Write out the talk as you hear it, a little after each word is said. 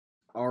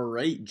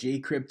Alright, J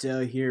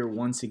Crypto here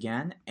once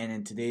again, and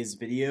in today's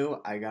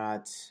video I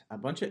got a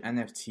bunch of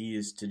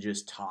NFTs to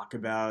just talk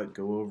about,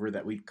 go over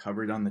that we've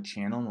covered on the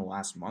channel in the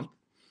last month,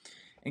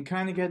 and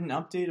kind of get an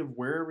update of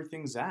where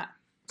everything's at.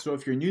 So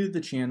if you're new to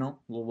the channel,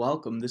 well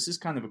welcome. This is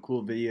kind of a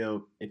cool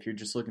video if you're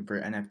just looking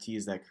for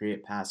NFTs that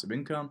create passive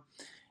income,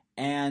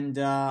 and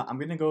I'm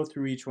going to go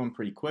through each one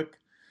pretty quick.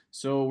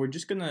 So we're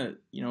just going to,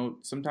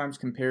 sometimes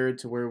compare it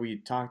to where we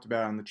talked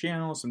about on the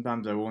channel,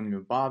 sometimes I won't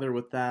even bother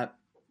with that.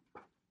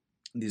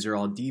 These are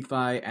all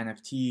DeFi,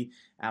 NFT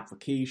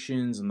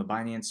applications on the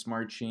Binance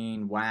Smart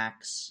Chain,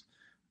 Wax.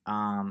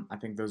 I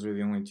think those are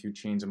the only two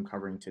chains I'm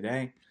covering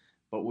today,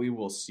 but we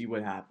will see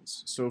what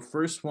happens. So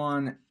first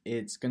one,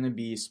 it's going to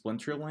be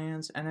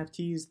Splinterlands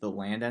NFTs, the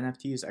land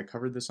NFTs. I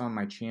covered this on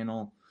my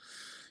channel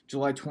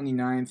July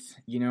 29th.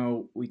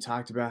 We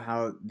talked about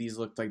how these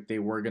looked like they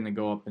were going to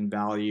go up in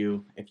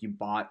value. If you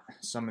bought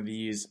some of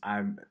these,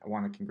 I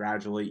want to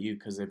congratulate you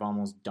because they've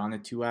almost done a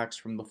 2x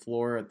from the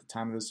floor at the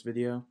time of this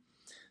video.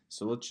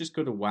 So let's just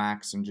go to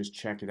Wax and just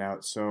check it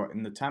out. So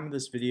in the time of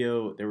this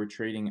video, they were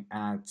trading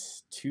at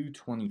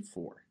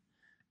 224.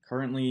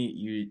 Currently,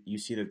 you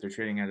see that they're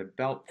trading at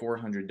about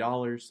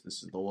 $400.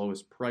 This is the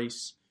lowest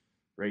price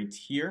right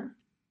here.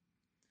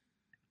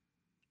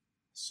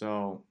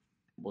 So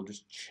we'll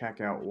just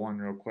check out one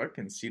real quick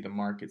and see the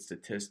market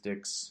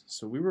statistics.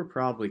 So we were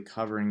probably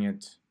covering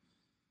it.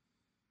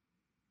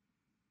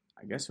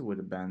 I guess it would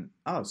have been,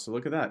 oh, so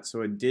look at that. So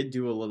it did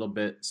do a little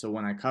bit. So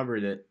when I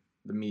covered it,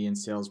 the median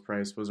sales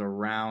price was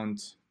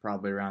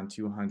probably around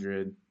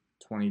 $220,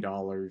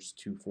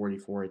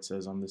 244 it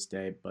says on this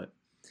day. But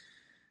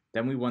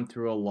then we went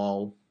through a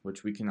lull,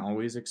 which we can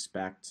always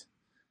expect.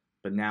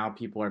 But now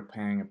people are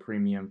paying a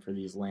premium for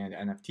these land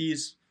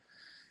NFTs.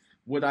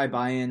 Would I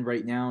buy in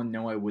right now?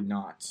 No, I would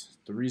not.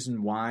 The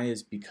reason why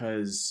is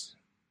because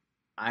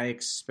I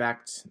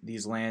expect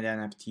these land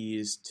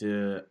NFTs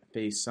to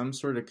face some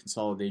sort of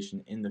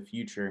consolidation in the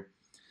future.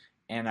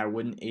 And I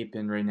wouldn't ape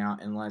in right now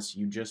unless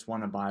you just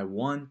want to buy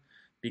one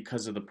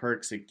because of the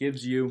perks it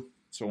gives you,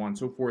 so on and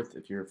so forth,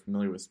 if you're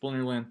familiar with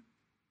Splinterland,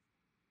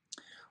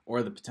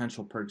 or the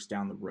potential perks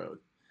down the road.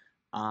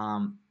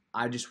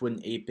 I just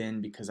wouldn't ape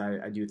in because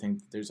I do think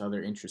that there's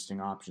other interesting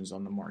options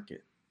on the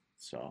market.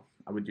 So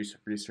I would do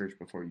some research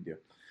before you do.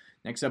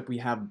 Next up, we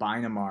have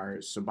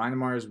Binamars. So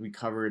Binamars we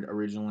covered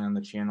originally on the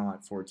channel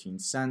at 14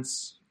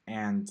 cents,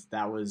 and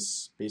that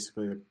was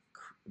basically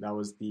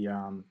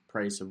the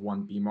price of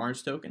one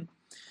BMARS token.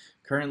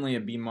 Currently,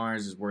 a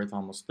BMARS is worth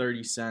almost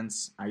 30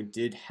 cents. I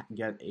did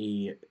get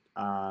a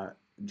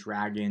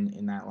dragon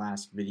in that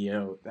last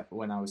video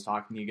when I was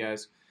talking to you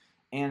guys,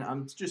 and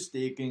I'm just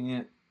staking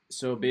it.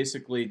 So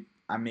basically,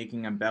 I'm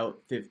making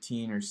about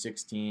 15 or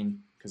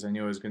 16 because I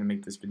knew I was going to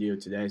make this video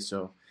today.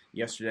 So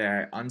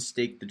yesterday, I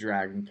unstaked the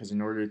dragon because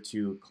in order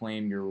to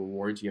claim your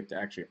rewards, you have to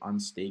actually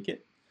unstake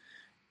it.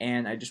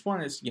 And I just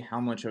wanted to see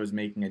how much I was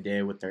making a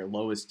day with their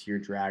lowest tier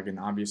dragon.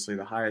 Obviously,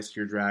 the highest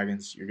tier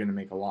dragons, you're going to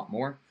make a lot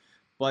more.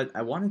 But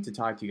I wanted to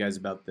talk to you guys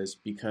about this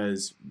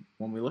because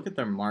when we look at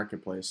their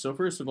marketplace, so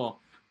first of all,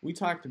 we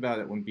talked about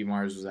it when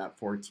BMARS was at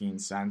 14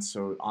 cents.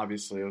 So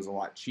obviously, it was a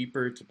lot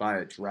cheaper to buy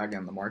a dragon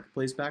on the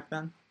marketplace back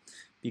then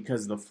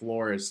because the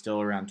floor is still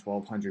around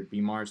 1,200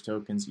 BMARS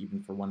tokens,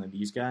 even for one of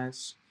these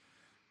guys.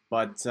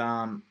 But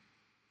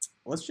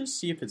let's just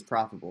see if it's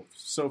profitable.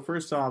 So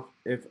first off,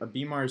 if a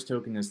BMARS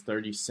token is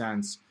 30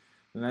 cents,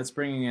 then that's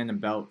bringing in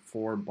about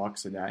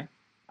 $4 a day,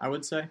 I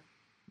would say.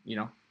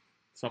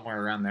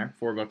 Somewhere around there,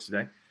 $4 a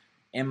day.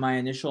 And my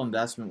initial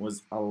investment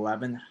was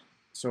 11.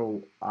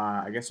 So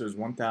I guess it was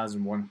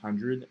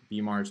 1,100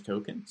 BMARS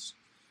tokens.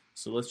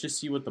 So let's just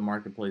see what the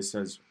marketplace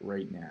says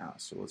right now.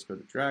 So let's go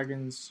to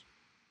Dragons.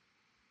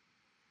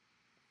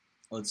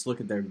 Let's look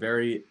at their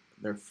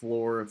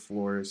floor of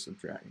floors of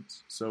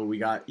dragons. So we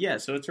got,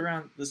 so it's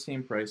around the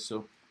same price.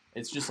 So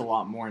it's just a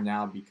lot more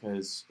now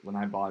because when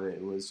I bought it,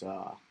 it was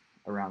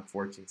around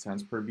 14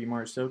 cents per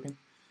BMARS token.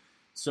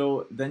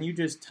 So then you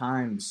just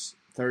times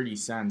 30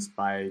 cents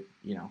by,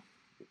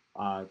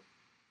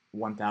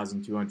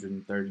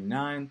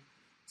 1,239.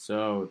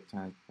 So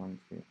times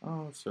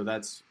 0.30. So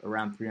that's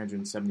around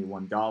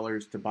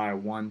 $371 to buy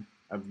one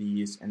of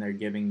these. And they're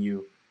giving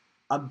you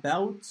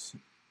about...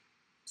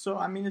 So,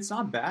 I mean, it's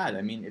not bad.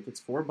 I mean, if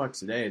it's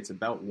 $4 a day, it's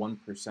about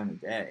 1% a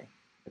day,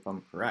 if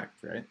I'm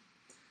correct, right?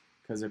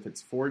 Because if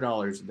it's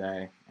 $4 a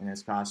day and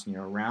it's costing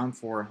you around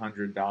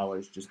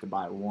 $400 just to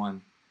buy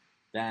one,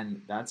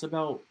 then that's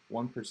about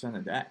 1%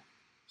 a day.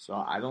 So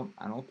I don't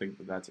think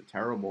that that's a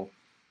terrible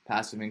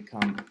passive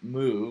income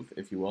move,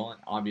 if you will.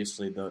 And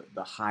obviously, the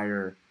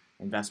higher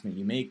investment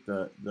you make,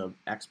 the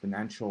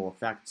exponential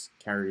effect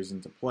carries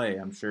into play.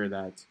 I'm sure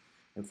that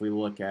if we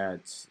look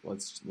at,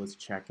 let's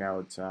check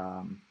out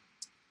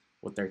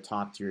what their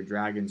top tier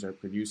dragons are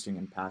producing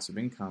in passive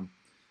income,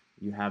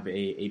 you have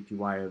a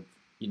APY of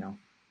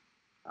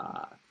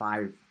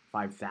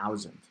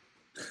 5,000.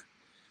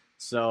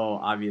 So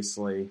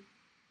obviously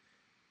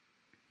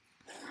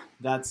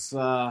that's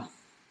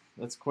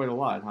quite a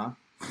lot, huh?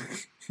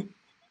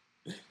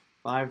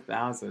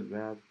 5,000,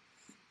 man.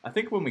 I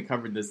think when we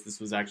covered this, this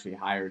was actually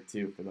higher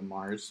too for the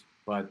Mars,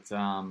 but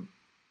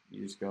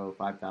you just go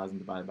 5,000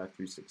 divided by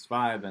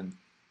 365, and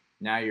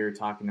now you're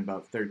talking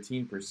about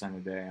 13% a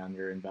day on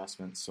your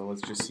investments. So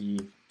let's just see,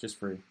 just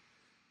for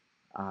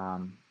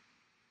um,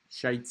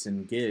 shites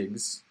and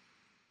gigs,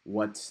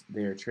 what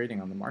they're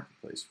trading on the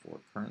marketplace for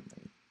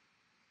currently.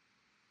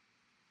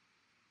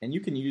 And you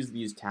can use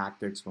these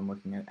tactics when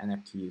looking at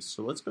NFTs.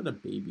 So let's go to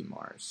Baby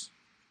Mars,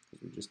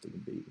 because we just did a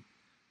baby.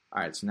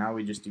 All right, so now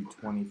we just do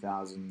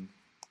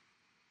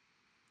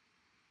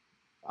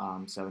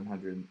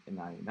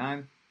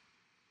 20,799.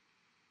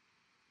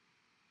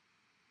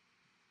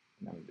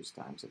 And then we just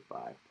times it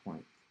by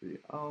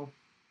 0.30.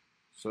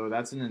 So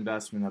that's an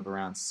investment of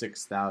around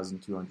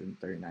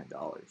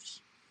 $6,239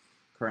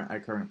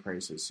 at current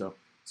prices. So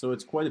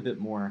it's quite a bit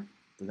more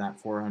than that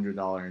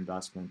 $400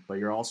 investment, but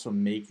you're also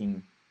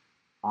making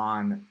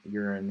on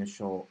your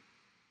initial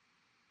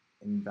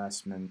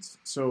investment.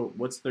 So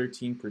what's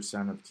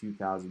 13% of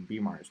 2,000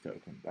 BMARS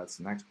token? That's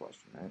the next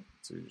question, right?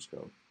 So you just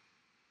go.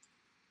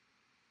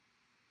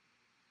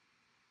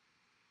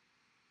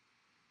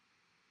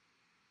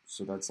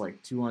 So that's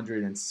like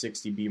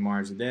 260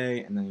 BMARS a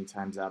day, and then you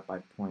times that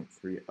by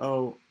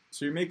 0.30.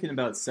 So you're making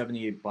about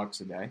 $78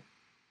 a day.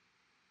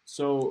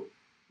 So,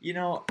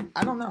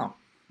 I don't know.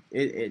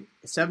 It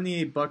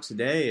 $78 a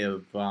day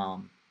of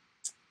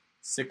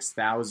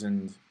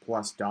 $6,000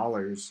 plus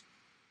dollars.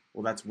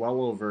 Well, that's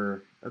well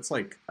over. That's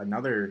like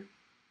another.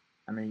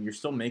 I mean, you're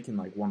still making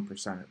like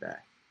 1% a day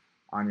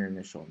on your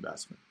initial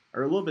investment,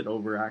 or a little bit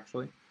over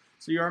actually.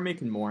 So you are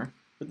making more,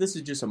 but this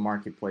is just a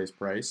marketplace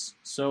price.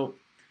 So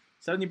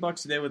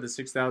 $70 a day with a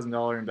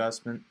 $6,000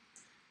 investment.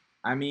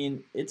 I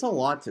mean, it's a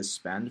lot to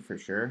spend for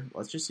sure.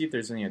 Let's just see if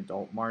there's any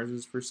adult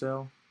Marses for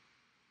sale.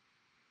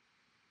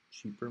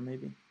 Cheaper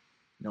maybe?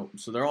 Nope.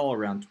 So they're all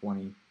around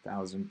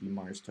 20,000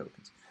 BMARS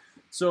tokens.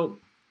 So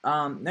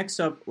next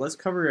up, let's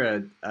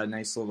cover a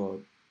nice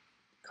little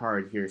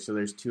card here. So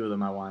there's two of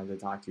them I wanted to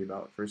talk to you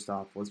about. First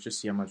off, let's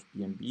just see how much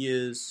BNB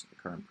is, the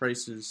current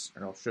prices,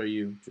 or I'll show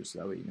you just so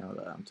that way you know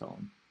that I'm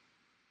telling.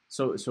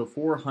 So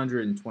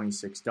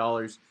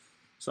 $426.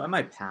 So I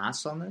might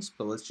pass on this,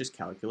 but let's just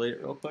calculate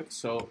it real quick.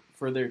 So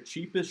for their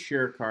cheapest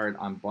share card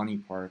on Bunny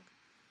Park,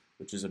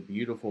 which is a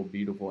beautiful,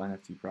 beautiful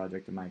NFT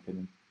project in my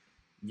opinion,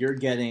 you're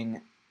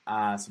getting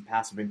some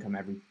passive income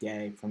every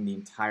day from the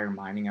entire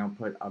mining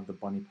output of the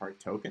Bunny Park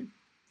token.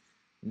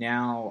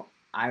 Now,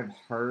 I've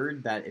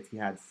heard that if you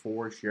had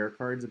 4 share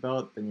cards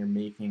about, then you're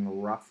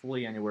making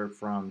roughly anywhere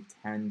from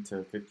 $10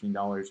 to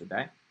 $15 a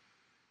day.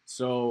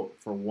 So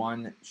for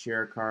one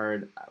share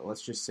card,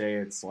 let's just say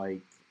it's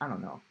like, I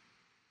don't know,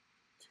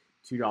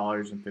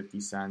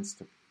 $2.50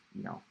 to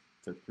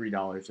to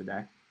 $3 a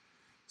day.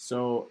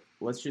 So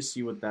let's just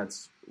see what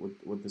this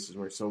is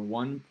worth. So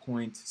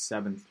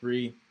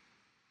 1.73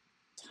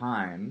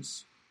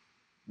 times,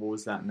 what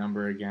was that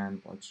number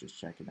again? Let's just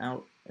check it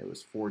out. It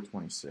was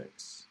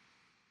 426.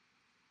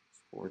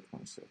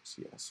 426,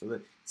 yeah.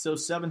 So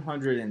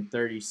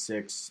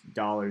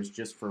 $736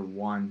 just for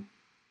one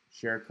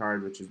share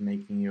card, which is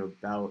making you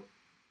about,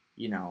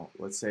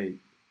 let's say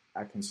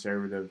a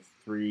conservative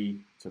 $3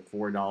 to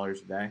 $4 a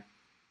day.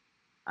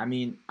 I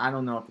mean, I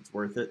don't know if it's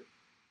worth it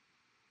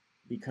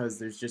because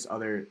there's just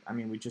other. I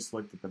mean, we just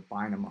looked at the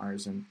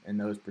Binamars and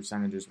those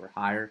percentages were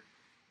higher.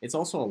 It's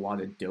also a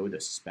lot of dough to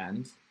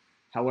spend.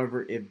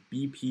 However, if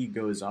BP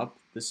goes up,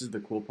 this is the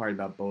cool part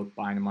about both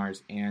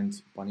Binamars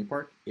and Bunny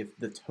Park. If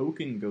the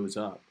token goes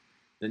up,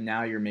 then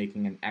now you're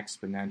making an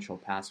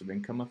exponential passive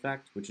income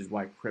effect, which is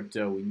why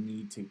crypto we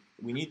need to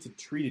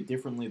treat it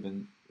differently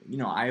than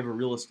I have a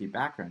real estate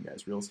background,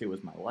 guys. Real estate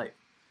was my life,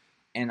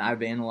 and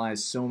I've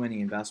analyzed so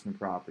many investment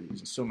properties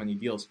and so many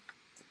deals.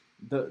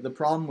 The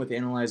problem with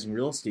analyzing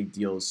real estate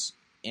deals,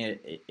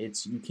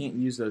 it's you can't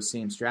use those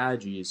same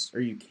strategies,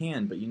 or you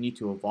can, but you need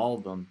to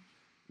evolve them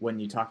when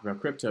you talk about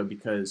crypto,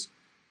 because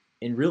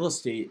in real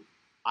estate,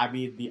 I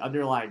mean, the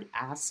underlying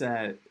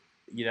asset,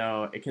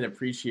 it can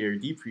appreciate or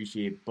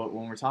depreciate, but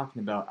when we're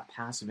talking about a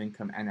passive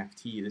income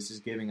NFT, this is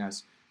giving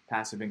us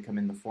passive income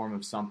in the form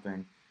of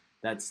something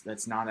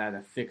that's not at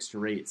a fixed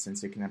rate,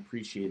 since it can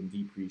appreciate and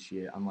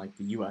depreciate, unlike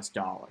the US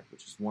dollar,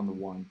 which is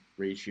 1-to-1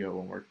 ratio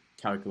when we're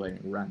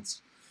calculating rents.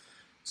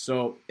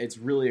 So it's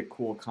really a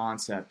cool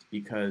concept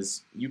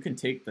because you can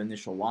take the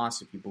initial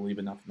loss if you believe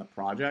enough in the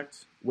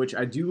project, which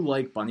I do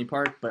like Bunny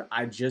Park, but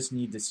I just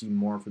need to see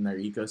more from their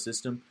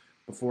ecosystem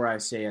before I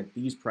say at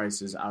these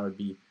prices I would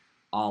be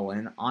all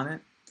in on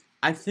it.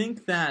 I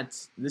think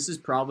that this is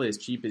probably as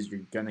cheap as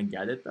you're going to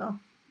get it, though,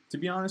 to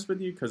be honest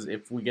with you, because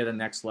if we get a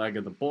next leg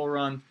of the bull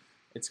run,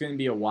 it's going to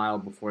be a while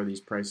before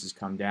these prices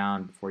come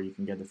down, before you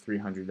can get a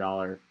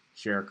 $300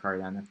 share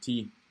card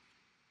NFT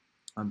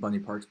on Bunny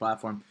Park's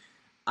platform.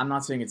 I'm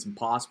not saying it's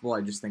impossible. I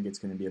just think it's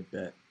going to be a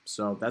bit.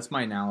 So that's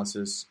my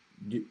analysis.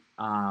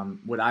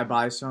 Would I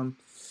buy some?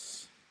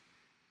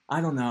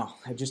 I don't know.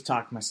 I just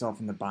talked myself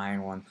into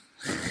buying one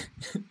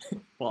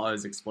while I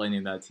was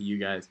explaining that to you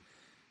guys,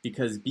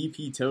 because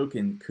BP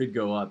token could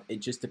go up.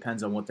 It just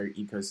depends on what their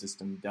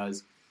ecosystem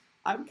does.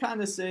 I would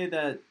kind of say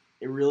that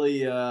it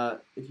really,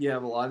 if you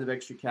have a lot of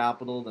extra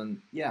capital,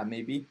 then yeah,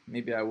 maybe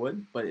I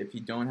would. But if you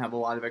don't have a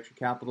lot of extra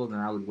capital, then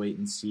I would wait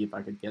and see if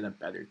I could get a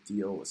better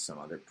deal with some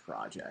other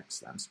projects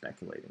that I'm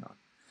speculating on.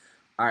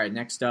 All right,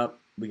 next up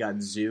we got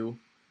Zoo.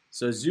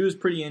 So Zoo is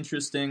pretty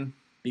interesting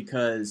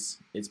because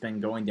it's been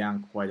going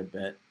down quite a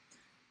bit,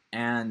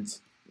 and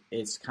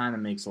it's kind of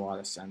makes a lot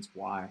of sense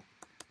why.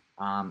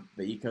 The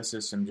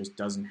ecosystem just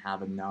doesn't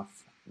have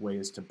enough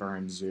ways to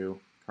burn Zoo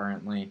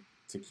currently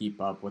to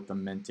keep up with the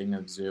minting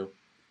of Zoo.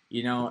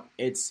 You know,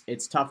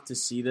 it's tough to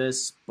see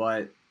this,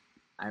 but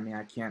I mean,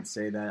 I can't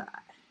say it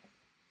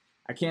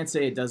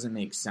doesn't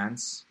make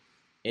sense.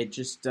 It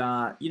just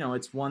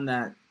it's one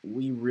that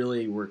we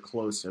really were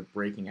close of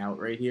breaking out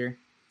right here,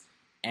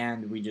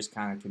 and we just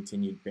kind of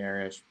continued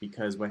bearish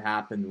because what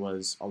happened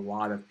was a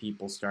lot of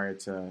people started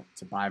to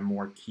buy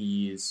more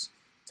keys,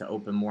 to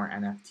open more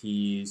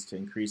NFTs, to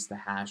increase the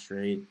hash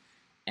rate,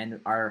 and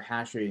our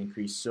hash rate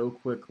increased so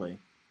quickly,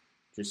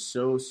 just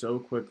so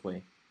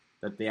quickly,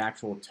 that the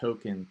actual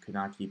token could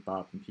not keep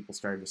up, and people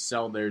started to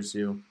sell their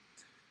Zoo.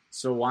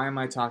 So why am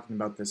I talking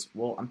about this?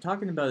 Well, I'm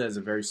talking about it as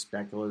a very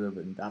speculative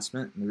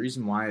investment, and the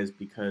reason why is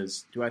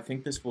because do I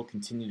think this will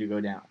continue to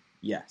go down?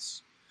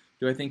 Yes.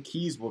 Do I think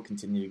keys will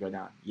continue to go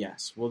down?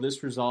 Yes. Will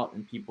this result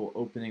in people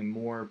opening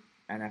more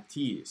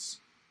NFTs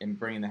and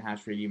bringing the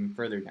hash rate even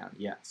further down?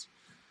 Yes.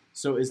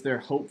 So is there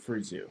hope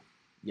for Zoo?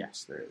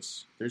 Yes, there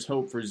is. There's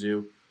hope for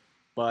Zoo,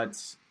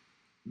 but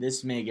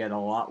this may get a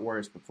lot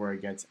worse before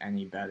it gets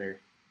any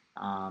better.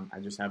 I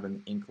just have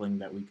an inkling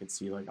that we could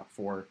see like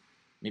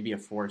maybe a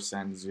 4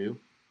 cent Zoo.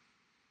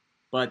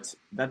 But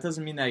that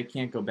doesn't mean that it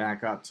can't go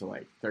back up to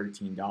like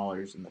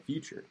 $13 in the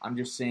future. I'm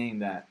just saying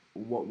that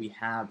what we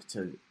have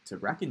to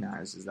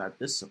recognize is that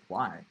this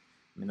supply, I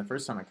mean, the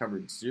first time I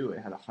covered Zoo,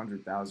 it had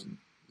 100,000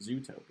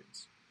 Zoo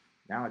tokens.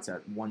 Now it's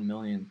at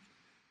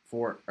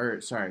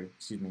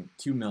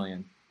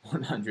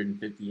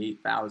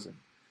 2,158,000.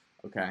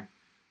 Okay.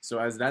 So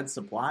as that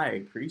supply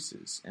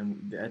increases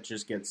and that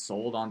just gets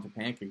sold onto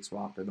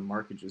PancakeSwap or the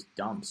market just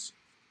dumps,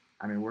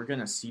 I mean, we're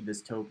going to see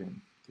this token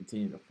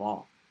continue to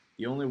fall.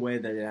 The only way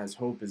that it has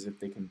hope is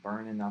if they can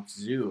burn enough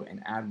Zoo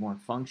and add more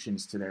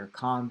functions to their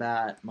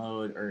combat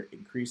mode or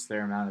increase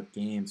their amount of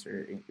games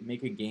or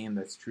make a game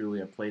that's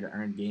truly a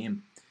play-to-earn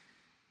game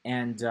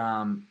and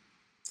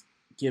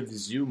give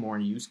Zoo more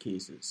use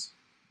cases.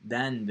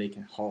 Then they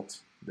can halt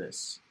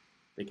this.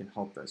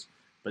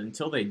 But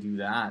until they do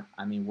that,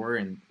 I mean, we're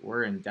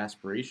in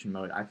desperation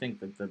mode. I think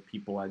that the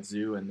people at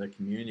Zoo and the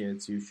community at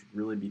Zoo should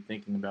really be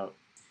thinking about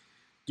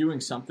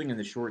doing something in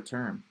the short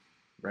term,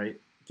 right?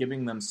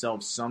 Giving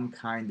themselves some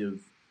kind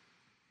of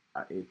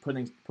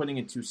putting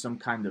into some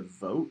kind of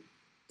vote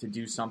to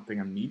do something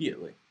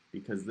immediately,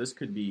 because this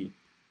could be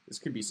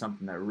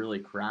something that really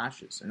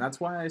crashes. And that's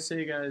why I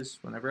say, guys,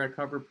 whenever I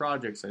cover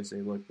projects, I say,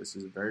 look, this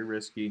is very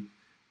risky.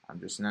 I'm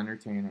just an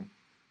entertainer.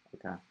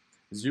 Okay.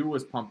 Zoo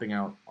was pumping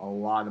out a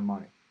lot of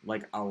money,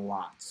 like a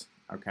lot.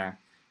 Okay.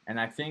 And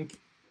I think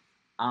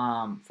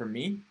for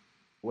me,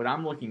 what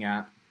I'm looking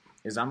at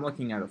is I'm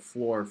looking at a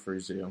floor for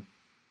Zoo.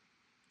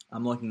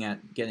 I'm looking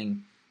at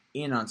getting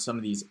in on some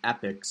of these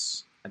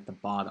epics at the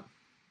bottom.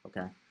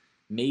 Okay.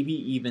 Maybe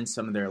even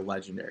some of their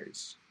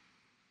legendaries.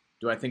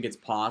 Do I think it's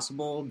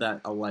possible that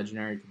a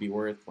legendary could be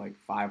worth like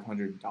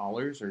 $500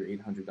 or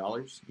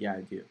 $800? Yeah,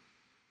 I do.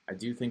 I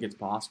do think it's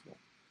possible.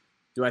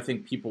 Do I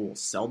think people will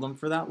sell them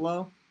for that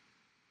low?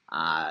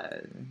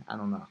 I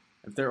don't know.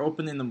 If they're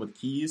opening them with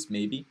keys,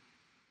 maybe.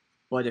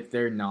 But if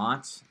they're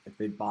not, if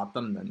they bought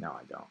them, then no,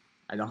 I don't.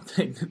 I don't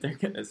think that they're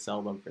going to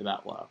sell them for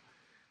that low.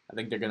 I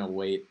think they're going to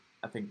wait.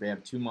 I think they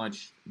have too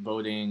much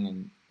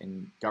voting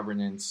and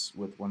governance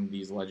with one of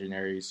these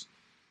legendaries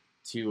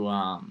to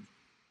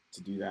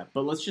do that.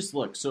 But let's just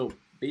look. So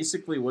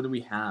basically, what do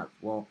we have?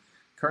 Well,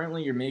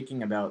 currently you're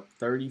making about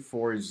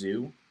 34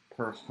 Zoo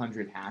per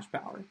 100 hash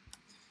power.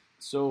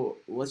 So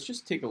let's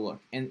just take a look.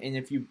 And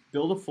if you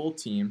build a full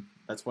team,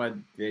 that's why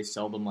they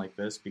sell them like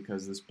this,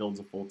 because this builds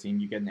a full team.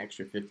 You get an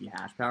extra 50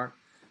 hash power.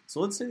 So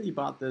let's say that you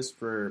bought this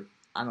for,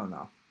 I don't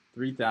know,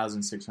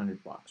 $3,600,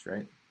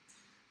 right?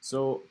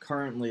 So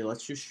currently,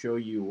 let's just show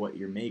you what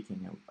you're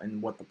making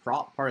and what the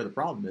part of the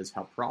problem is,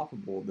 how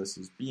profitable this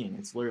is being.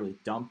 It's literally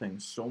dumping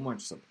so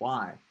much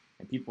supply,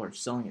 and people are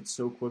selling it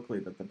so quickly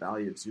that the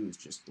value of Zoo is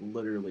just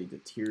literally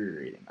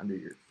deteriorating under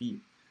your feet.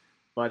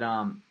 But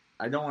I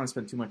don't want to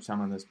spend too much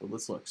time on this, but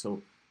let's look.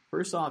 So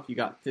first off, you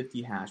got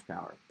 50 hash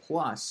power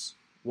plus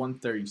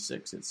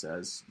 136, it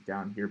says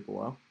down here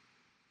below.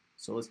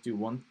 So let's do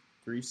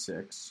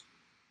 136,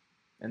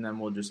 and then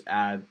we'll just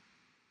add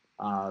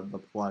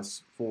the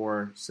plus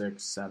 4,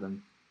 6,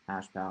 7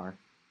 hash power.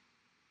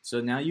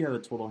 So now you have a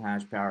total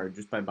hash power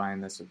just by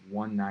buying this of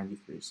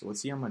 193. So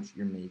let's see how much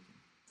you're making.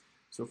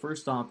 So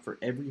first off, for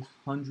every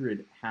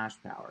 100 hash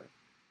power,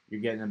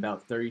 you're getting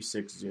about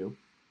 36 Zoo.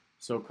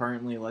 So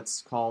currently,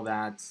 let's call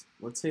that,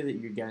 let's say that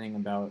you're getting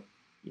about,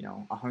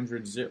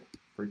 100 Zoo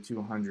for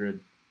 200.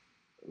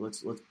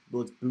 Let's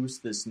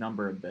boost this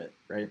number a bit,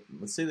 right?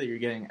 Let's say that you're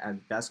getting,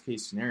 at best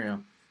case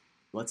scenario,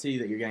 let's say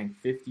that you're getting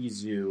 50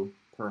 Zoo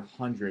per per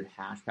 100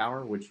 hash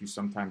power, which you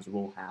sometimes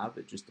will have.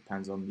 It just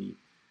depends on the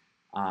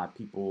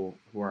people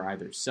who are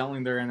either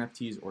selling their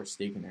NFTs or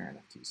staking their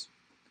NFTs.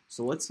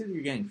 So let's say that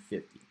you're getting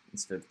 50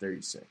 instead of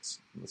 36.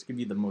 Let's give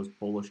you the most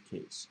bullish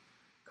case.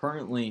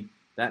 Currently,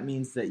 that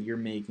means that you're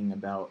making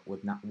about,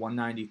 with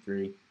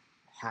 193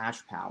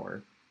 hash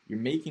power, you're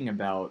making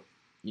about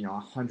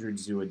 100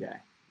 ZOO a day,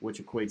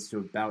 which equates to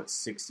about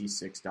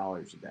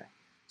 $66 a day.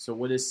 So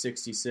what is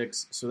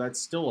 66? So that's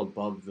still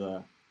above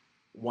the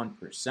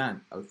 1%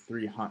 of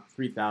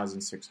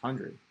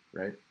 3,600,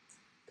 right?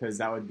 Because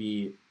that would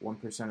be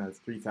 1% of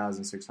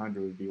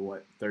 3,600 would be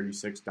what,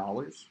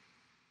 $36,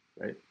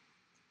 right?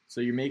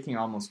 So you're making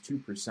almost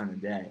 2% a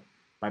day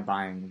by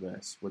buying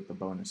this with the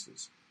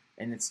bonuses.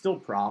 And it's still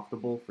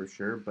profitable for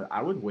sure, but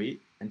I would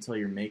wait until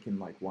you're making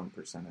like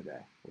 1% a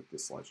day with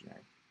this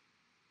legendary,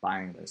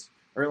 buying this.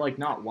 Or like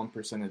not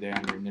 1% a day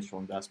on your initial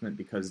investment,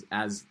 because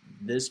as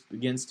this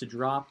begins to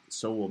drop,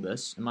 so will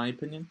this, in my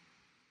opinion.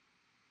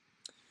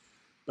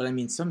 But I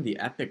mean, some of the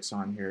epics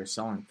on here are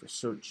selling for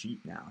so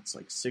cheap now. It's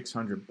like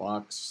 $600,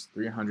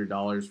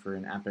 $300 for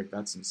an epic.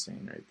 That's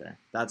insane right there.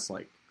 That's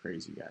like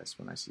crazy, guys,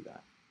 when I see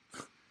that.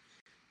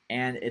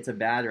 And it's a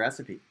bad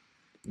recipe.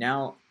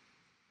 Now,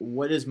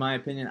 what is my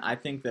opinion? I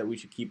think that we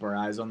should keep our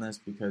eyes on this,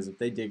 because if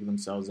they dig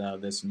themselves out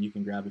of this and you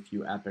can grab a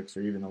few epics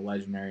or even a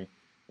legendary,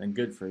 then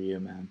good for you,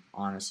 man.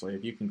 Honestly,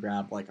 if you can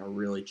grab like a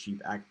really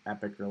cheap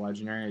epic or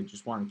legendary, I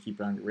just want to keep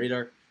it on your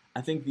radar. I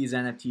think these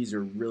NFTs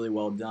are really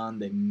well done.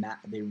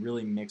 They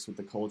really mix with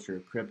the culture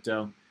of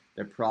crypto.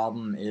 Their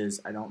problem is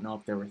I don't know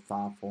if they were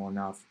thoughtful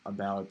enough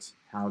about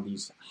how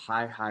these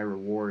high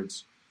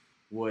rewards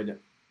would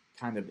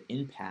kind of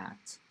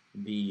impact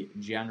the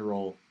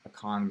general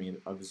economy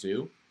of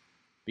Zoo.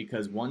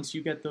 Because once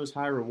you get those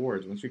high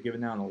rewards, once you're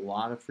giving out a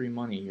lot of free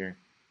money here,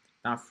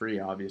 not free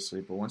obviously,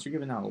 but once you're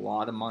giving out a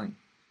lot of money,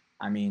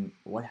 I mean,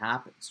 what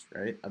happens,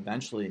 right?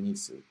 Eventually it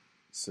needs to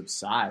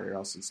subside, or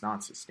else it's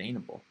not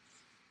sustainable.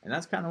 And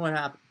that's kind of what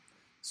happened.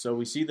 So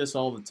we see this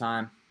all the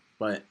time,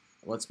 but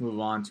let's move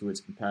on to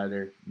its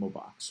competitor,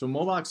 Mobox. So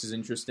Mobox is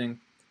interesting.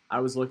 I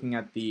was looking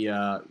at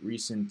the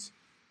recent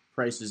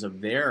prices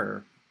of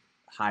their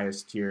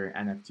highest tier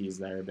NFTs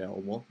that are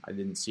available. I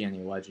didn't see any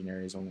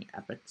legendaries, only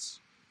epics.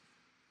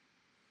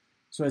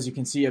 So as you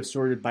can see, I've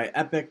sorted by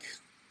epic.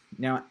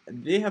 Now,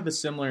 they have a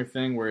similar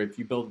thing where if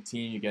you build a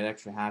team, you get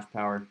extra hash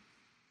power.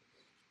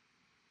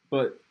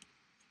 But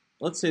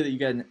let's say that you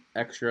get an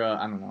extra,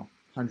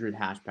 100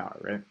 hash power,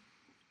 right?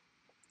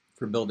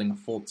 For building a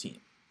full team.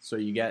 So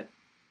you get,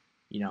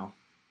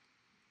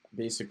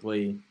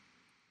 basically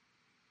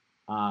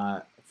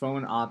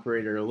phone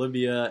operator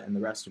Olivia and the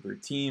rest of her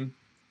team.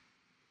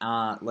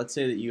 Let's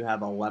say that you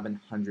have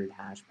 1,100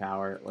 hash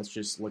power. Let's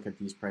just look at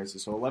these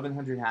prices. So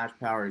 1,100 hash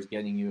power is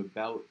getting you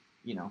about,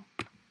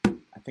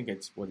 I think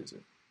it's, what is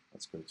it?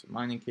 Let's go to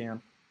Mining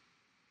Camp.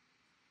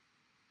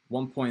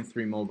 1.3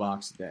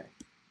 Mobox a day.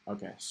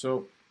 Okay,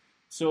 so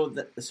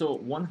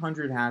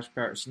 100 hash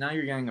power. So now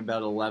you're getting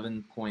about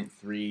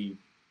 11.3,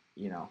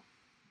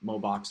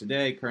 Mobox a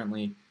day.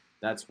 Currently,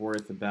 that's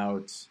worth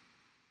about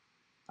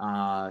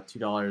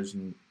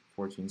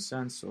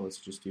 $2.14. So let's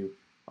just do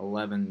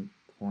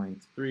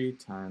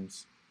 11.3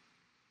 times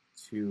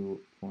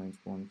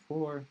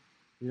 2.14.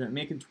 You're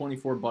making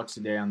 $24 a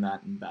day on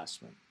that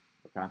investment.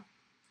 Okay.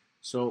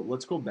 So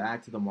let's go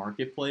back to the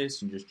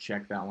marketplace and just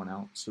check that one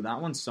out. So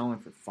that one's selling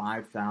for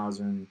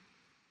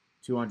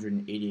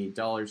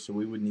 $5,288. So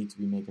we would need to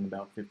be making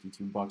about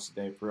 $52 a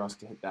day for us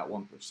to hit that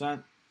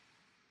 1%.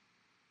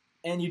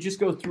 And you just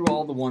go through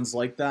all the ones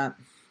like that.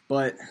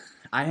 But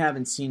I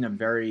haven't seen a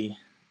very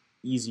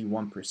easy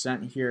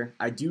 1% here.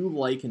 I do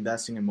like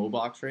investing in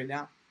Mobox right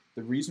now.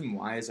 The reason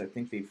why is I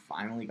think they've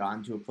finally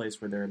gotten to a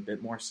place where they're a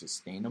bit more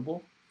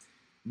sustainable.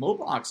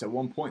 Mobox at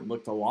one point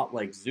looked a lot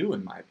like Zoo,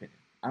 in my opinion.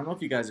 I don't know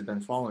if you guys have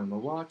been following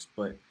Mobox,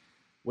 but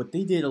what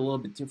they did a little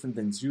bit different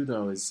than Zoo,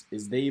 though, is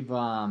they've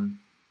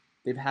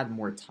had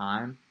more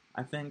time,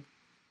 I think.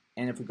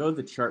 And if we go to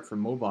the chart for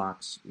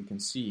Mobox, we can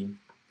see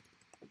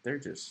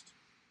their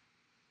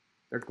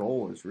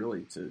goal is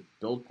really to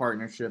build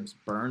partnerships,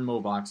 burn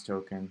Mobox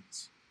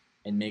tokens,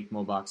 and make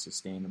Mobox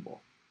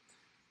sustainable.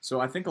 So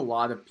I think a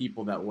lot of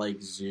people that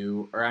like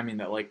Zoo,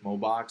 that like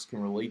Mobox,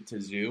 can relate to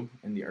Zoo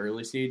in the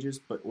early stages.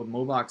 But what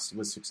Mobox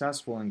was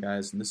successful in,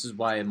 guys, and this is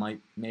why it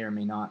may or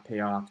may not pay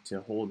off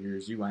to hold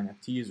your Zoo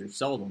NFTs or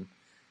sell them,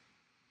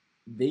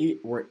 they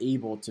were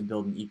able to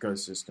build an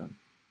ecosystem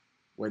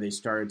where they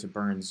started to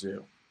burn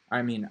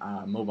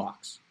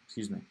Mobox.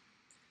 Excuse me.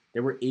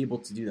 They were able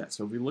to do that.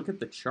 So if we look at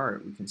the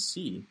chart, we can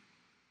see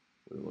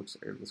what it looks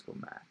like. Let's go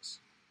max.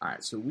 All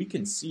right, so we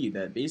can see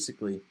that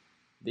basically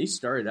they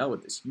started out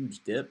with this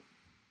huge dip,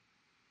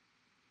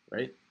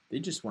 right? They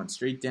just went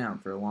straight down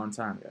for a long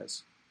time,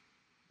 guys.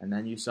 And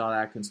then you saw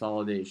that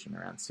consolidation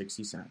around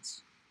 60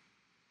 cents.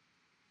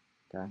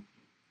 Okay.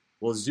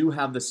 Will Zoo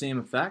have the same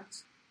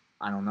effect?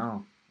 I don't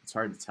know. It's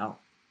hard to tell.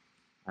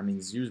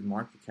 Zoo's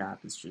market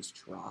cap is just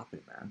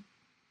dropping, man.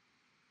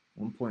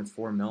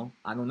 1.4 mil?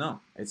 I don't know.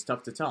 It's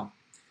tough to tell.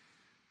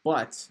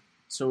 But,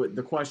 so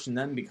the question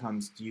then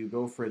becomes, do you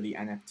go for the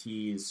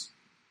NFTs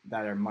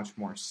that are much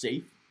more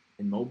safe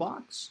in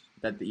Mobox,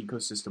 that the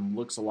ecosystem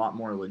looks a lot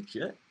more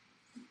legit,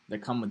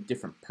 that come with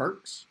different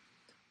perks,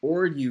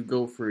 or do you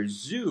go for a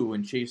Zoo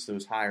and chase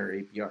those higher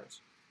APRs?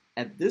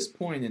 At this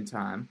point in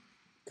time,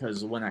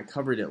 because when I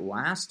covered it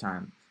last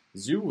time,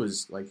 Zoo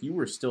was like you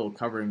were still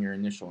covering your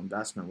initial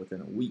investment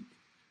within a week.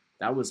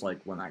 That was like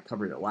when I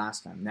covered it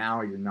last time.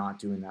 Now you're not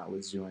doing that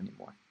with Zoo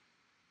anymore,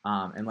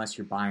 unless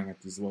you're buying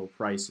at these low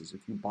prices.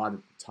 If you bought at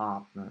the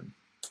top, then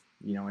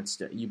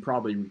you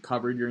probably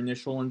recovered your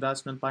initial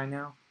investment by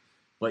now,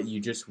 but you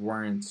just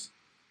weren't.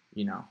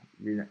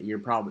 You're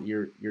probably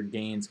your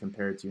gains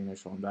compared to your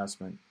initial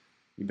investment.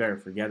 You better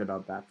forget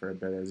about that for a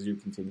bit as Zoo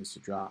continues to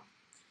drop.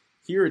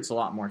 Here, it's a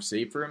lot more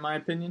safer in my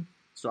opinion.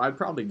 So I'd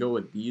probably go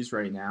with these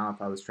right now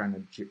if I was trying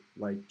to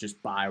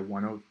just buy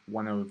one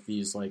of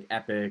these like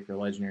epic or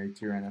legendary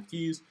tier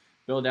NFTs,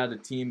 build out a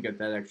team, get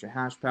that extra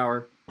hash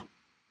power,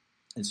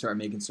 and start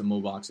making some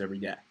Mobox every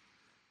day.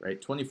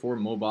 Right, 24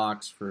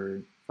 Mobox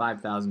for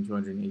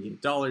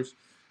 $5,288.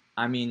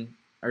 I mean,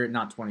 or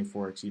not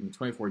 24, excuse me,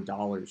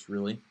 $24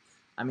 really.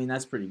 I mean,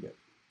 that's pretty good.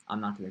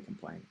 I'm not going to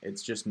complain.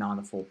 It's just not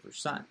a full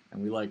percent,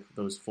 and we like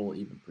those full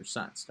even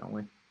percents, don't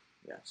we?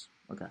 Yes.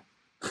 Okay.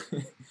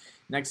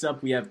 Next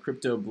up, we have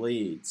Crypto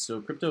Blades.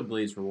 So Crypto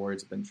Blades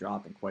rewards have been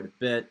dropping quite a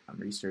bit. I'm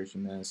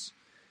researching this.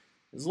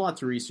 There's a lot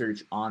to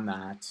research on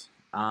that.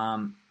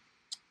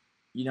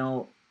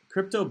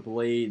 Crypto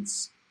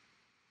Blades,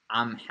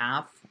 I'm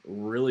half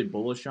really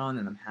bullish on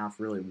and I'm half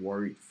really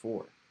worried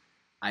for.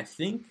 I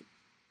think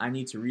I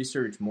need to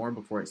research more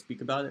before I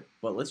speak about it,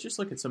 but let's just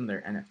look at some of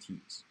their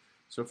NFTs.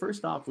 So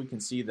first off, we can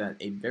see that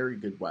a very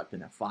good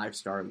weapon, a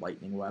 5-star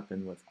lightning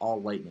weapon with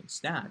all lightning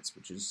stats,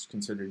 which is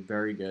considered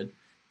very good,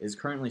 is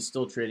currently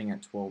still trading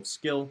at 12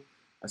 skill.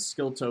 A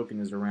skill token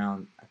is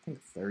around, I think,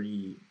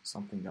 $30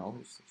 something.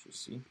 Let's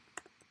just see.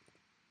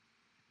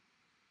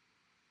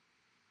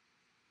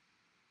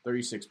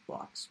 36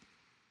 bucks.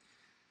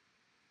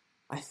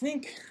 I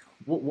think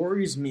what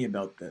worries me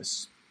about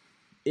this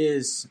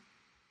is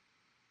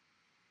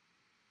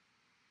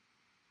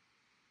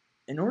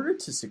in order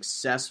to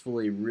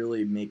successfully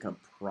really make a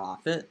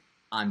profit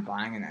on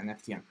buying an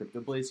NFT on Crypto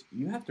Blades,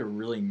 you have to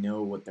really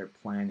know what they're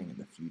planning in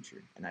the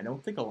future. And I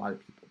don't think a lot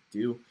of people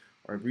do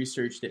or have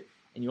researched it.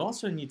 And you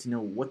also need to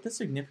know what the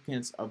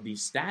significance of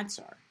these stats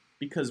are.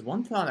 Because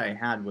one thought I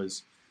had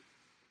was,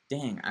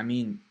 dang, I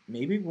mean,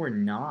 maybe we're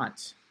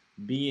not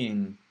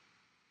being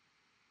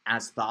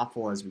as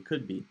thoughtful as we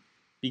could be.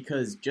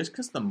 Because just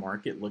because the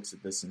market looks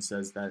at this and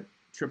says that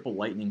triple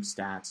lightning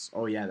stats,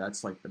 oh yeah,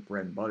 that's like the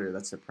bread and butter,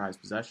 that's the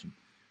prized possession.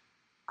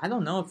 I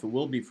don't know if it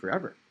will be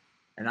forever.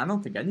 And I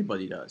don't think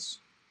anybody does.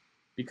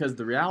 Because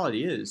the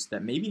reality is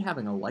that maybe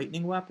having a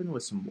lightning weapon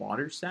with some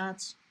water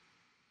stats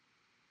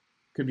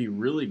could be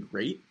really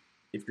great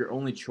if your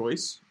only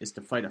choice is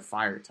to fight a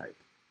fire type.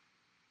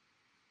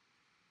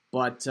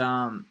 But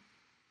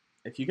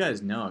if you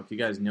guys know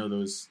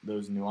those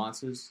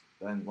nuances,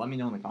 then let me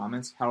know in the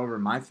comments. However,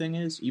 my thing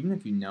is, even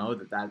if you know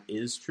that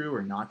is true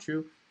or not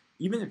true,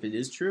 even if it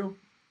is true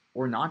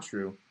or not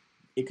true,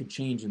 it could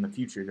change in the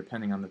future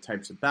depending on the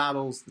types of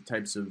battles, the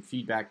types of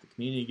feedback the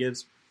community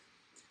gives.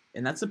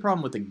 And that's the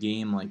problem with a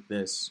game like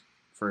this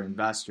for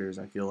investors.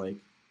 I feel like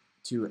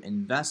to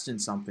invest in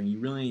something, you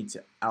really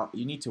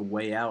need to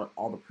weigh out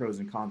all the pros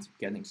and cons of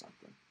getting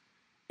something.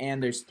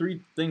 And there's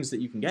 3 things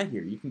that you can get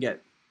here. You can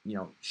get,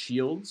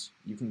 shields,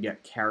 you can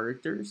get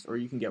characters, or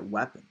you can get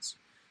weapons.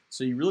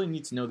 So you really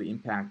need to know the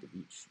impact of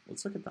each.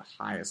 Let's look at the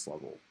highest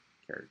level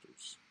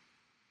characters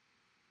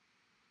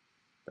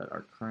that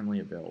are currently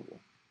available.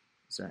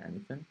 Is there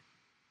anything?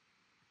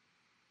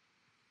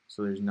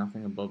 So there's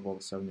nothing above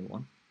level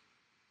 71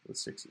 with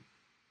 60.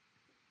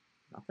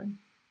 Nothing?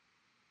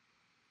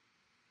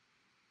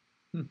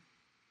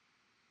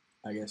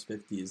 I guess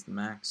 50 is the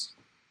max.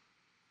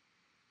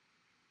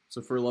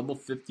 So for level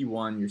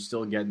 51, you're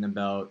still getting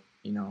about,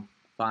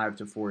 5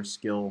 to 4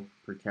 skill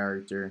per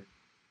character.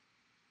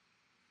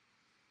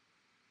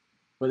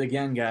 But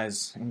again,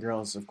 guys and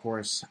girls, of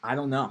course, I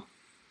don't know.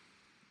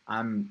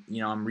 I'm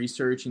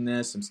researching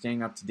this. I'm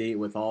staying up to date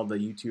with all the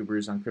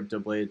YouTubers on Crypto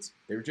Blades.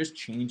 They're just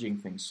changing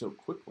things so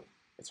quickly.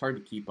 It's hard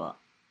to keep up.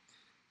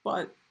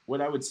 But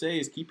what I would say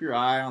is keep your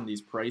eye on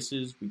these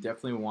prices. We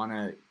definitely want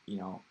to,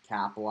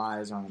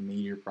 capitalize on a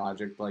major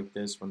project like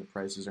this when the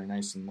prices are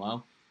nice and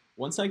low.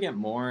 Once I get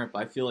more, if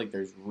I feel like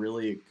there's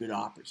really a good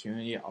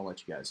opportunity, I'll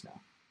let you guys know.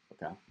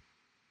 Okay?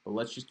 But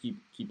let's just keep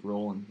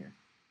rolling here.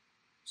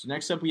 So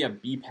next up, we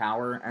have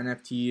B-Power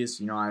NFTs.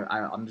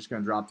 I'm just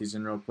going to drop these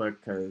in real quick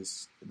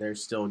because they're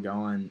still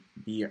going.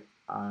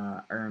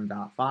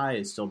 Earn.fi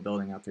is still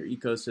building out their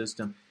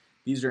ecosystem.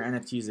 These are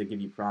NFTs that give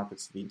you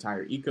profits to the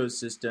entire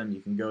ecosystem.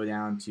 You can go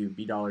down to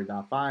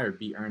bdollar.fi or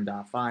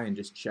bearn.fi and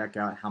just check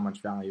out how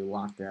much value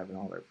locked they have in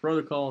all their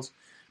protocols.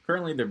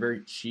 Currently, they're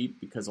very cheap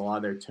because a lot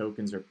of their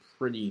tokens are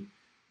pretty,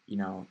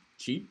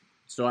 cheap.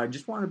 So I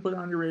just want to put it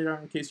on your radar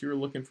in case you were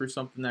looking for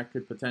something that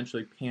could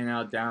potentially pan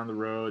out down the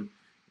road.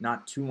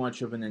 Not too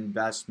much of an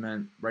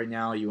investment. Right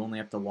now, you only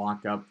have to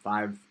lock up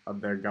 5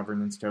 of their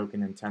governance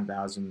token and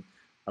 10,000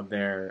 of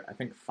their, I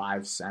think,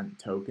 5 cent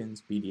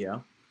tokens,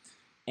 BDO.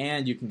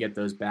 And you can get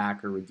those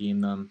back or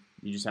redeem them.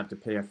 You just have to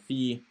pay a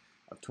fee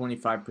of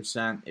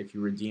 25% if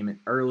you redeem it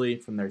early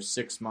from their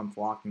 6-month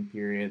locking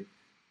period.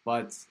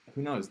 But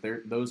who knows?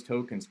 Those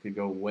tokens could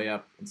go way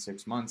up in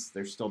 6 months.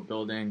 They're still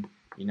building.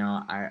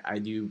 I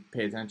do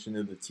pay attention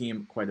to the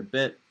team quite a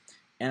bit.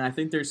 And I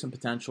think there's some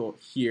potential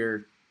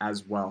here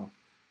as well.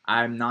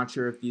 I'm not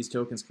sure if these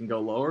tokens can go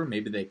lower.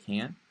 Maybe they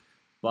can.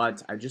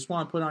 But I just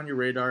want to put on your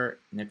radar.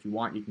 And if you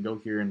want, you can go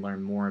here and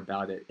learn more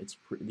about it.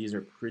 These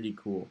are pretty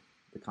cool.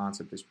 The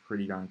concept is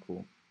pretty darn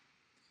cool.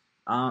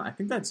 I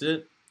think that's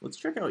it. Let's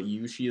check out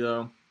Yushi,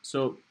 though.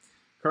 So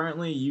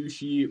currently,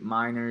 Yushi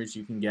miners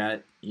you can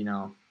get,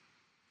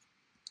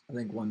 I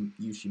think one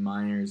Yushi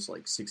miner is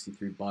like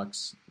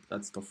 $63.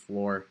 That's the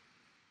floor.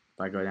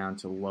 If I go down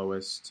to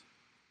lowest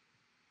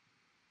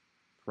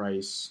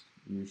price,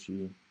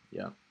 Yushi,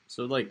 yeah.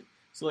 So like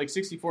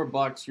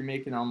 $64, you're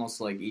making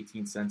almost like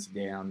 18 cents a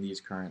day on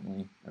these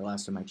currently, or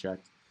last time I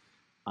checked,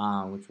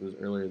 which was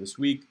earlier this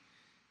week.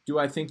 Do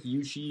I think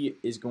Yushi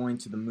is going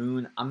to the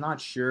moon? I'm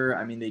not sure.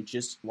 I mean, they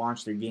just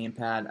launched their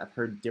gamepad. I've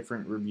heard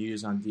different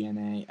reviews on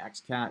DNA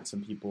XCat.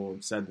 Some people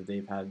have said that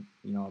they've had,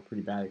 a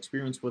pretty bad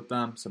experience with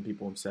them. Some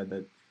people have said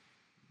that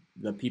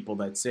the people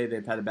that say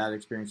they've had a bad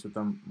experience with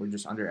them were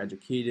just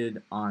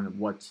undereducated on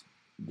what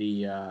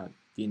the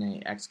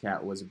DNA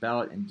XCat was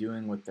about and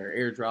doing with their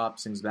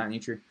airdrops, things of that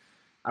nature.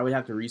 I would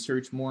have to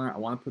research more. I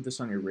want to put this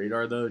on your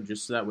radar, though,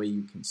 just so that way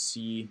you can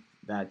see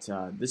that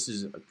this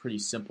is a pretty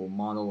simple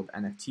model of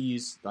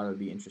NFTs. Thought it would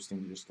be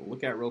interesting just to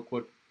look at real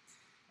quick.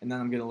 And then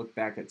I'm going to look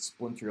back at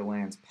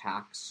Splinterland's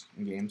packs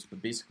and games.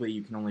 But basically,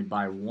 you can only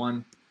buy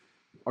one,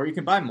 or you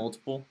can buy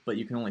multiple, but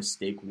you can only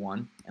stake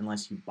one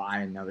unless you buy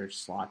another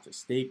slot to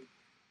stake.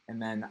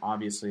 And then,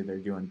 obviously, they're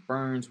doing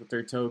burns with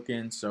their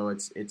tokens, so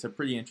it's a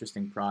pretty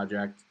interesting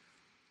project.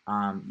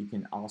 You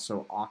can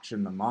also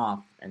auction them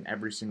off, and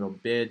every single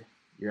bid,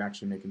 you're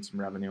actually making some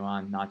revenue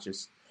on, not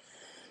just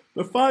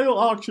the final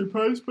auction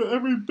price, but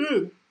every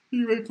bid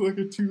you make like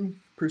a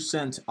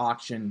 2%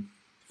 auction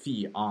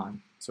fee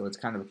on. So it's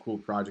kind of a cool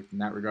project in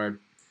that regard.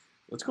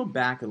 Let's go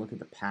back and look at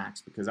the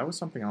packs, because that was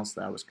something else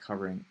that I was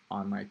covering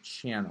on my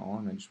channel,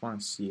 and I just want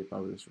to see if I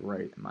was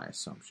right in my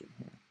assumption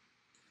here.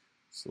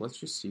 So let's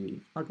just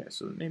see. Okay,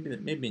 so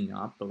maybe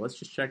not, but let's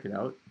just check it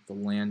out. If the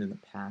land and the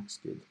packs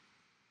did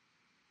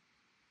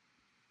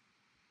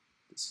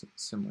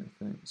similar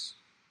things.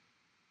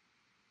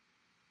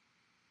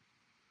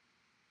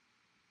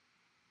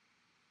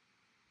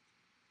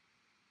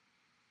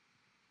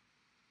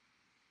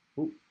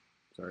 Oop,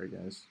 sorry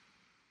guys.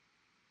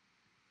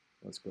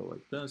 Let's go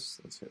like this.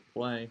 Let's hit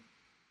play.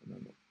 And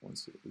then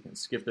once we can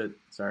skip it.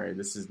 Sorry,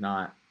 this is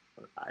not,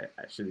 I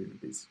shouldn't even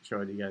be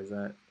showing you guys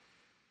that.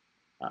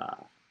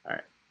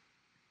 Alright.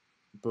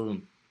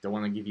 Boom. Don't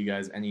want to give you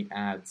guys any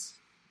ads.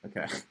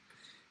 Okay.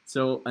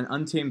 So an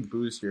Untamed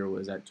booster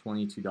was at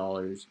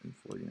 $22.49.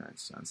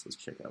 Let's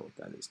check out what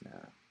that is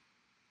now.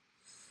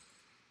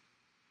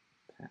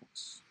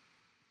 Packs.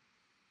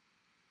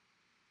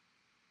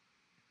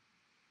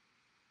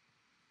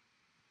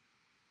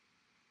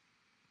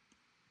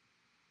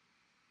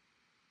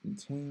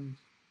 Untamed.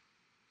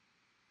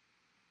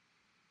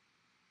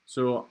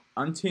 So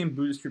Untamed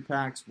booster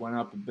packs went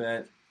up a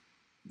bit.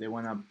 They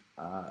went up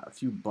a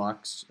few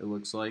bucks, it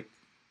looks like,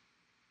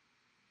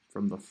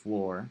 from the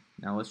floor.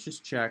 Now let's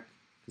just check,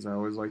 because I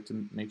always like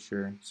to make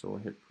sure. So we'll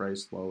hit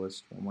price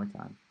lowest one more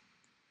time.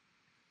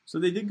 So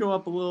they did go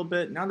up a little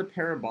bit. Not a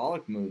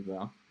parabolic move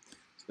though.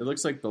 It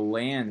looks like the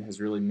land has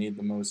really made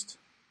the most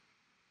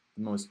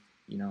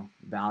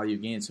value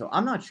gain. So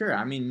I'm not sure.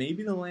 I mean,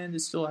 maybe the land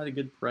is still at a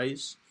good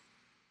price.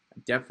 I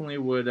definitely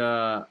would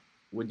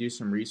do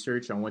some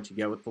research on what you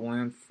get with the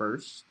land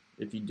first.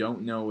 If you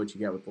don't know what you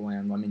get with the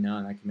land, let me know,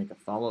 and I can make a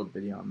follow-up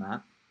video on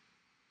that.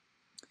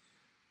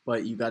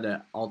 But you got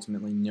to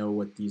ultimately know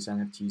what these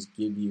NFTs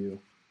give you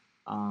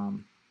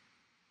to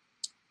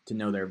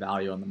know their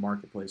value on the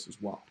marketplace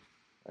as well.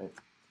 Right?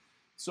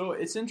 So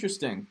it's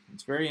interesting.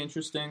 It's very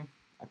interesting.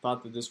 I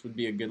thought that this would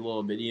be a good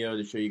little video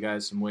to show you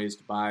guys some ways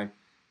to buy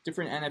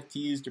different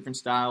NFTs, different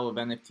style of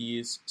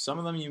NFTs. Some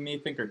of them you may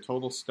think are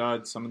total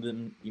studs. Some of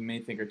them you may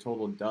think are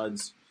total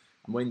duds.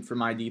 I'm waiting for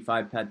my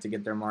DeFi Pet to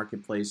get their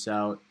marketplace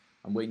out.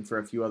 I'm waiting for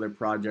a few other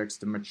projects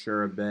to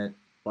mature a bit.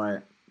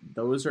 But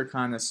those are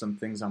kind of some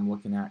things I'm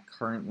looking at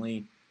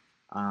currently.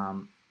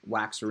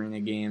 Wax Arena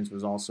Games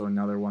was also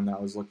another one that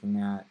I was looking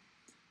at.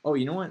 Oh,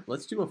 you know what?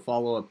 Let's do a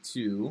follow-up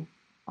too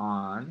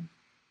on,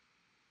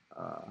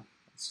 let's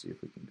see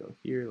if we can go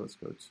here. Let's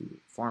go to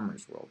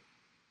Farmers World.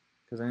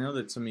 Because I know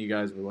that some of you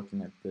guys were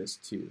looking at this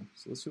too.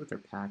 So let's see what their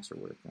packs are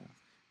worth now.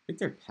 I think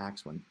their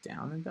packs went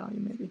down in value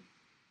maybe.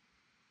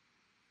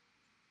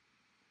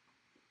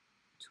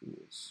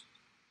 Tools.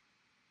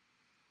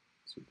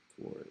 Let's see what the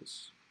floor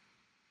is.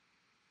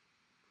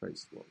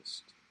 Price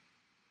lowest.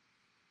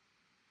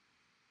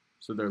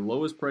 So their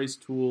lowest price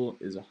tool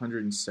is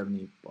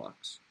 $170.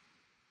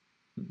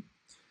 I'm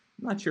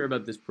not sure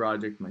about this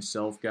project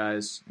myself,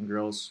 guys and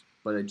girls,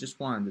 but I just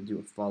wanted to do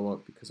a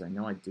follow-up because I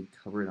know I did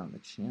cover it on the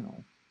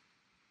channel.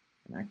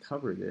 and I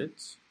covered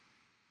it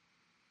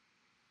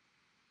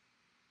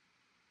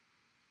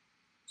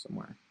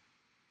somewhere.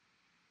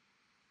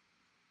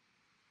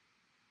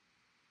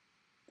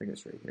 I think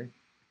it's right here.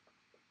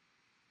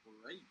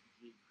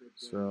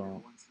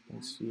 So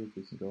let's see if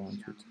we can go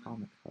onto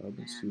Atomic Hub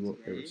and see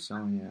what they were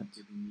selling at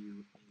the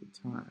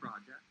time.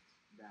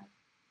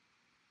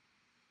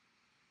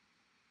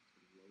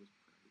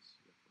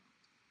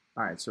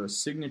 Alright, so a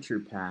signature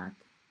pack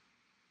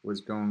was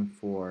going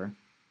for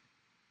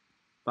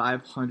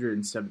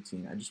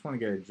 $517. I just want to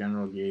get a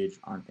general gauge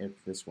on if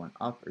this went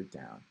up or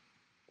down.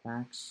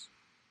 Packs.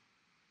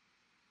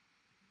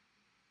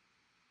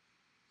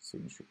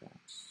 Signature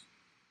packs.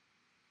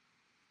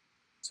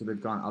 So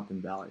they've gone up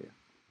in value.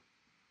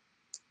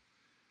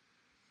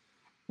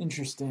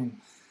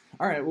 Interesting.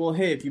 Alright, well,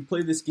 hey, if you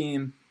play this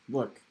game,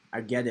 look,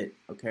 I get it,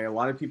 okay? A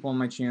lot of people on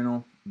my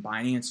channel,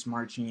 Binance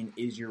Smart Chain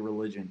is your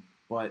religion.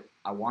 But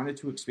I wanted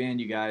to expand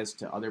you guys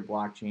to other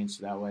blockchains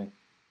so that way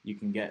you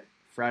can get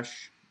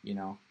fresh,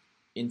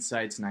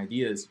 insights and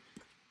ideas.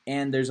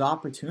 And there's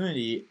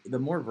opportunity. The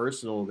more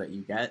versatile that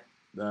you get,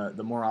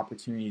 the more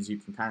opportunities you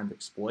can kind of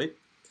exploit.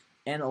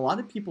 And a lot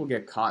of people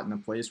get caught in a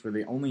place where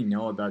they only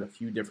know about a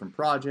few different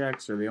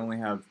projects, or they only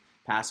have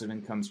passive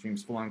income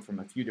streams flowing from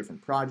a few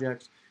different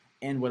projects.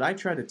 And what I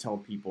try to tell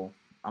people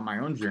on my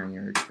own journey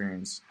or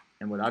experience,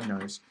 and what I've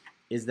noticed,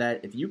 is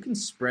that if you can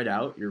spread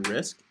out your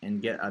risk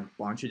and get a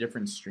bunch of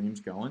different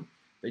streams going,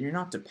 then you're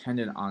not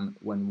dependent on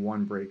when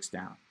one breaks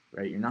down,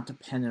 right? You're not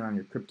dependent on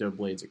your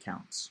CryptoBlades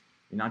accounts.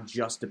 You're not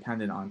just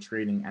dependent on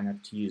trading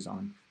NFTs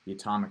on the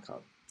Atomic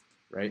Hub,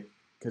 right?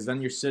 Because then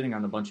you're sitting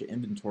on a bunch of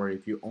inventory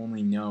if you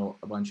only know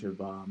a bunch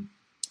of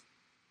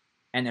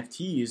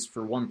NFTs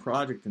for one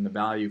project and the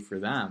value for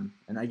them.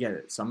 And I get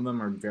it. Some of them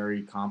are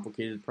very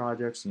complicated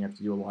projects and you have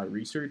to do a lot of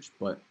research,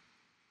 but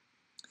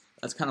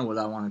that's kind of what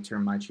I want to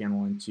turn my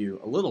channel into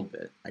a little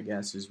bit, I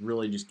guess, is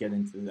really just get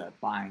into that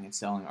buying and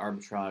selling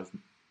arbitrage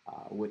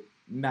with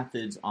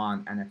methods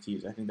on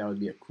NFTs. I think that would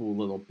be a cool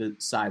little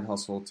bit side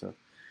hustle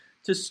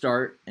to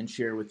start and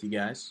share with you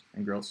guys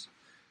and girls.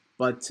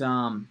 But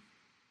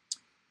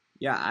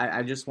yeah,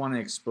 I just want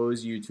to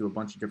expose you to a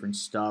bunch of different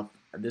stuff.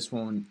 This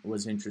one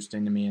was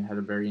interesting to me and had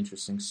a very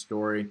interesting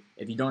story.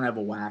 If you don't have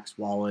a Wax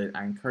wallet,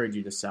 I encourage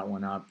you to set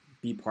one up.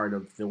 Be part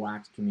of the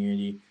Wax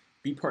community.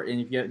 And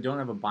if you don't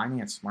have a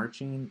Binance Smart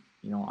Chain,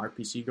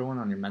 RPC going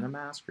on your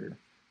MetaMask or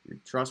your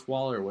Trust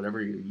wallet or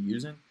whatever you're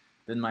using,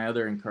 then my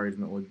other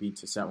encouragement would be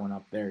to set one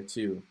up there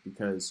too,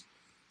 because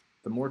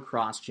the more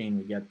cross-chain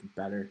we get, the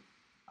better,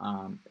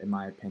 in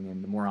my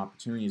opinion. The more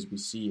opportunities we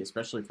see,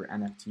 especially for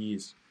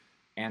NFTs.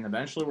 And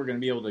eventually we're going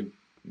to be able to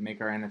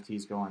make our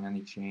NFTs go on any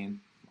chain.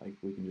 Like,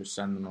 we can just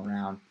send them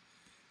around.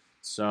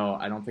 So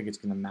I don't think it's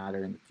going to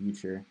matter in the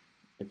future.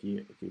 If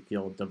you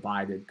feel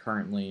divided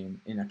currently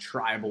in a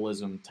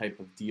tribalism type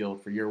of deal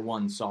for your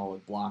one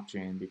solid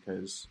blockchain,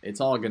 because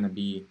it's all going to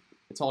be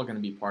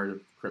part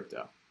of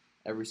crypto,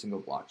 every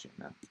single blockchain,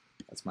 man.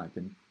 That's my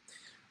opinion.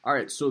 All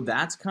right, so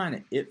that's kind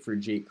of it for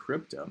Jake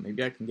Crypto.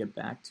 Maybe I can get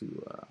back to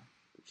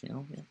the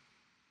channel here.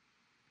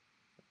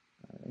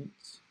 All right,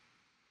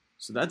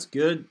 so that's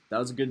good. That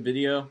was a good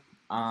video.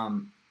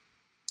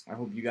 I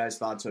hope you guys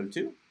thought so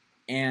too.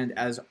 And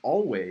as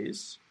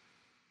always,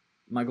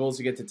 my goal is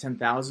to get to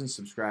 10,000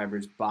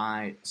 subscribers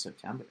by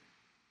September.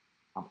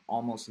 I'm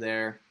almost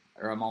there,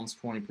 or I'm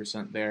almost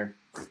 20% there.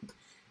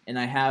 And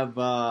I have,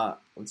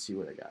 let's see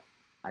what I got.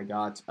 I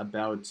got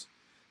about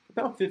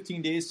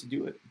 15 days to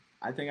do it.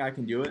 I think I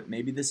can do it.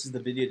 Maybe this is the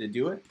video to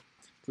do it.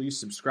 Please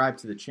subscribe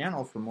to the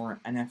channel for more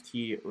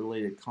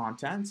NFT-related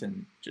content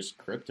and just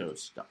crypto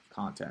stuff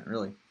content,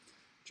 really.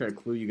 Try to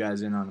clue you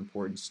guys in on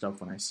important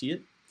stuff when I see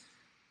it.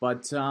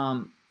 But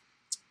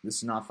this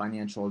is not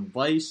financial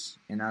advice.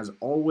 And as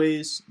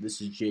always,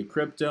 this is Jay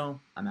Crypto.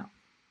 I'm out.